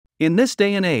In this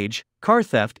day and age, car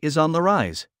theft is on the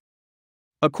rise.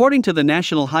 According to the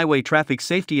National Highway Traffic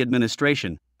Safety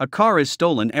Administration, a car is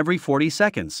stolen every 40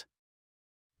 seconds.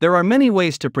 There are many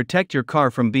ways to protect your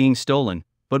car from being stolen,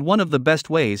 but one of the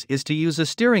best ways is to use a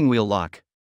steering wheel lock.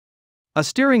 A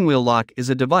steering wheel lock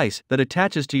is a device that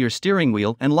attaches to your steering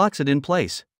wheel and locks it in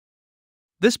place.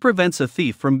 This prevents a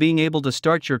thief from being able to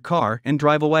start your car and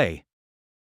drive away.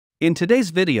 In today's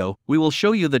video, we will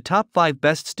show you the top 5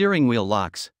 best steering wheel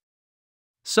locks.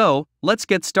 So, let's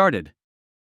get started.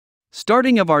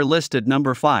 Starting of our list at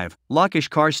number 5, Lockish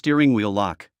Car Steering Wheel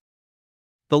Lock.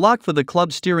 The lock for the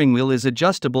club steering wheel is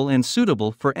adjustable and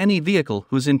suitable for any vehicle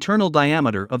whose internal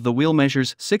diameter of the wheel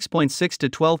measures 6.6 to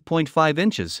 12.5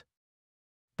 inches.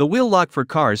 The wheel lock for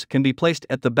cars can be placed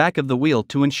at the back of the wheel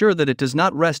to ensure that it does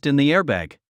not rest in the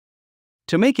airbag.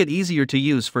 To make it easier to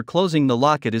use for closing the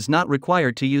lock, it is not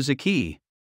required to use a key.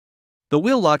 The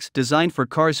wheel locks designed for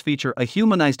cars feature a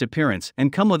humanized appearance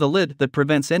and come with a lid that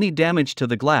prevents any damage to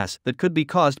the glass that could be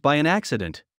caused by an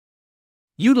accident.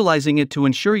 Utilizing it to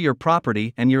ensure your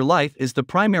property and your life is the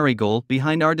primary goal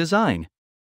behind our design.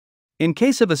 In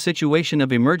case of a situation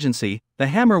of emergency, the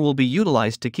hammer will be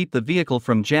utilized to keep the vehicle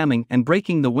from jamming and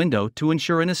breaking the window to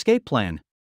ensure an escape plan.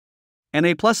 An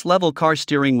A+ level car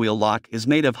steering wheel lock is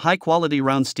made of high-quality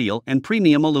round steel and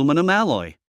premium aluminum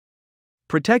alloy.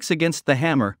 Protects against the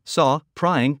hammer, saw,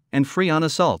 prying, and freon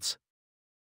assaults.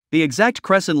 The exact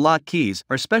crescent lock keys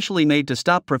are specially made to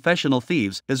stop professional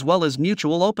thieves as well as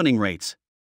mutual opening rates.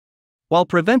 While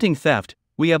preventing theft,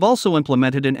 we have also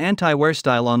implemented an anti-wear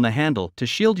style on the handle to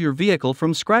shield your vehicle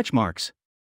from scratch marks.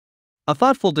 A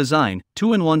thoughtful design,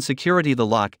 2-in-1 security. The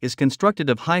lock is constructed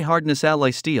of high-hardness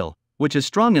alloy steel, which is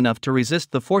strong enough to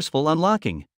resist the forceful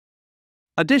unlocking.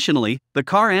 Additionally, the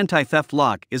car anti-theft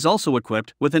lock is also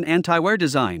equipped with an anti-wear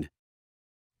design.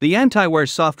 The anti-wear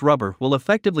soft rubber will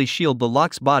effectively shield the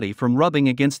lock's body from rubbing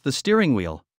against the steering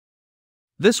wheel.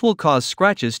 This will cause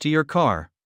scratches to your car.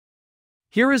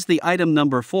 Here is the item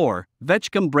number 4,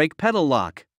 Vetchcom Brake Pedal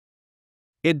Lock.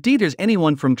 It deters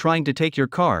anyone from trying to take your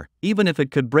car, even if it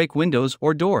could break windows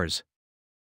or doors.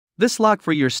 This lock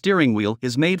for your steering wheel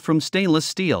is made from stainless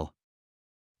steel.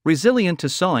 Resilient to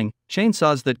sawing,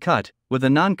 chainsaws that cut, with a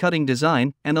non-cutting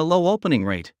design and a low opening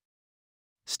rate.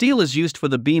 Steel is used for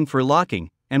the beam for locking,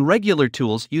 and regular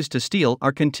tools used to steel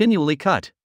are continually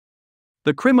cut.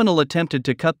 The criminal attempted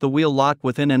to cut the wheel lock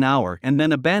within an hour and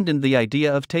then abandoned the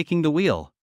idea of taking the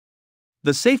wheel.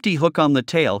 The safety hook on the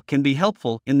tail can be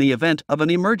helpful in the event of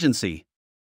an emergency.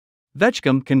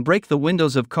 Vetchcom can break the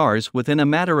windows of cars within a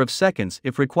matter of seconds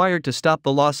if required to stop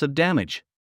the loss of damage.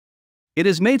 It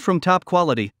is made from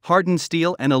top-quality, hardened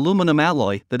steel and aluminum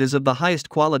alloy that is of the highest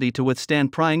quality to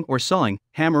withstand prying or sawing,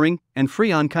 hammering, and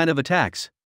freon kind of attacks.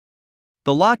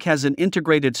 The lock has an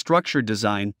integrated structure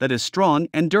design that is strong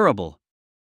and durable.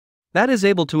 That is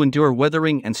able to endure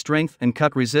weathering and strength and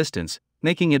cut resistance,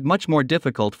 making it much more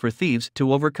difficult for thieves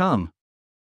to overcome.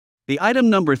 The item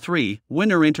number 3,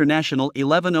 Winner International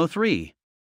 1103.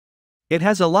 It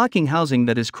has a locking housing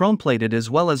that is chrome-plated as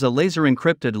well as a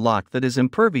laser-encrypted lock that is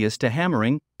impervious to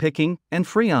hammering, picking, and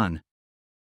freon.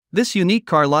 This unique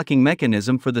car locking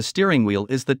mechanism for the steering wheel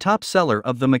is the top seller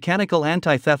of the mechanical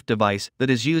anti-theft device that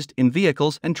is used in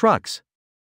vehicles and trucks.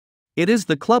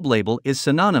 The club label is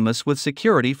synonymous with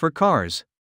security for cars.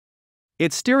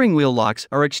 Its steering wheel locks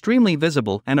are extremely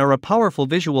visible and are a powerful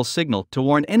visual signal to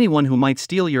warn anyone who might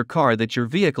steal your car that your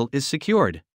vehicle is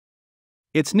secured.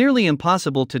 It's nearly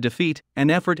impossible to defeat,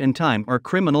 and effort and time are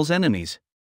criminals' enemies.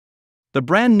 The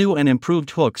brand new and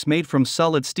improved hooks made from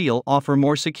solid steel offer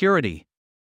more security.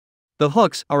 The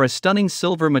hooks are a stunning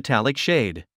silver metallic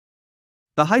shade.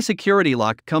 The high security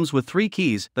lock comes with 3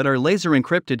 keys that are laser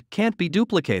encrypted, can't be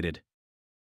duplicated.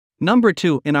 Number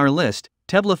 2 in our list,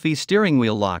 Teflon Steering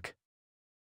Wheel Lock.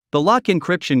 The lock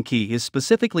encryption key is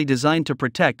specifically designed to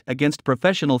protect against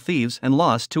professional thieves and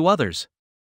loss to others.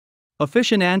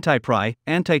 Efficient anti-pry,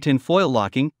 anti-tin foil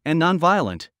locking, and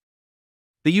non-violent.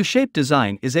 The U-shaped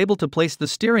design is able to place the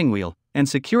steering wheel and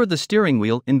secure the steering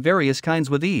wheel in various kinds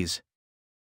with ease.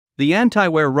 The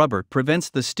anti-wear rubber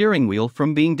prevents the steering wheel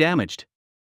from being damaged.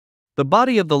 The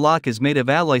body of the lock is made of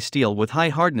alloy steel with high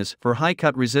hardness for high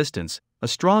cut resistance, a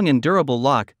strong and durable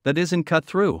lock that isn't cut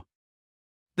through.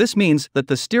 This means that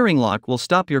the steering lock will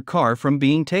stop your car from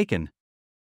being taken.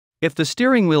 If the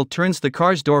steering wheel turns the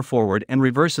car's door forward and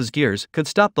reverses gears, could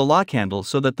stop the lock handle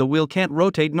so that the wheel can't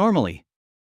rotate normally.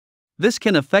 This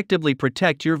can effectively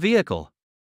protect your vehicle.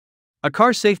 A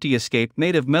car safety escape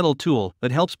made of metal tool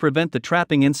that helps prevent the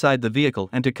trapping inside the vehicle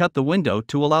and to cut the window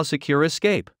to allow secure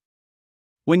escape.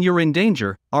 When you're in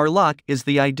danger, our lock is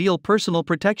the ideal personal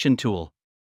protection tool.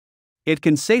 It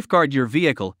can safeguard your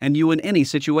vehicle and you in any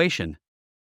situation.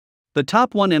 The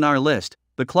top one in our list,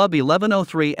 the Club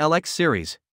 1103 LX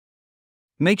series.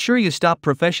 Make sure you stop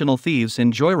professional thieves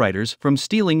and joyriders from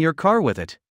stealing your car with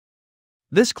it.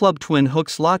 This club twin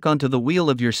hooks lock onto the wheel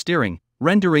of your steering,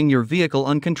 rendering your vehicle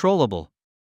uncontrollable.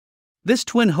 This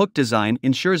twin hook design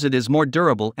ensures it is more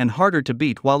durable and harder to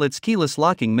beat, while its keyless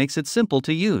locking makes it simple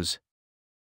to use.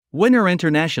 Winner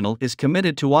International is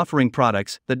committed to offering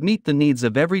products that meet the needs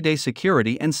of everyday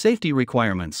security and safety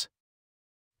requirements.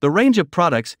 The range of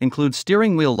products includes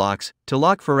steering wheel locks to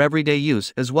lock for everyday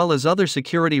use, as well as other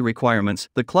security requirements.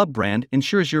 The Club brand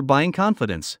ensures your buying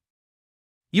confidence.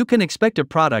 You can expect a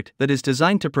product that is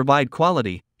designed to provide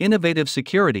quality, innovative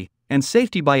security, and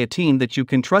safety by a team that you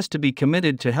can trust to be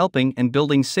committed to helping and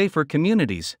building safer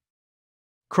communities.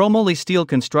 Chromoly steel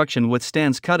construction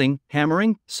withstands cutting,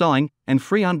 hammering, sawing, and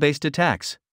freon-based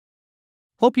attacks.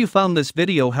 Hope you found this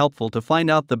video helpful to find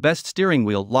out the best steering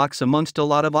wheel locks amongst a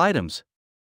lot of items.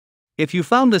 If you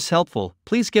found this helpful,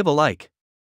 please give a like.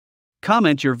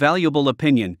 Comment your valuable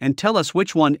opinion and tell us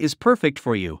which one is perfect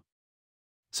for you.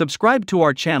 Subscribe to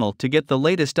our channel to get the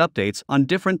latest updates on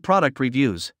different product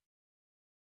reviews.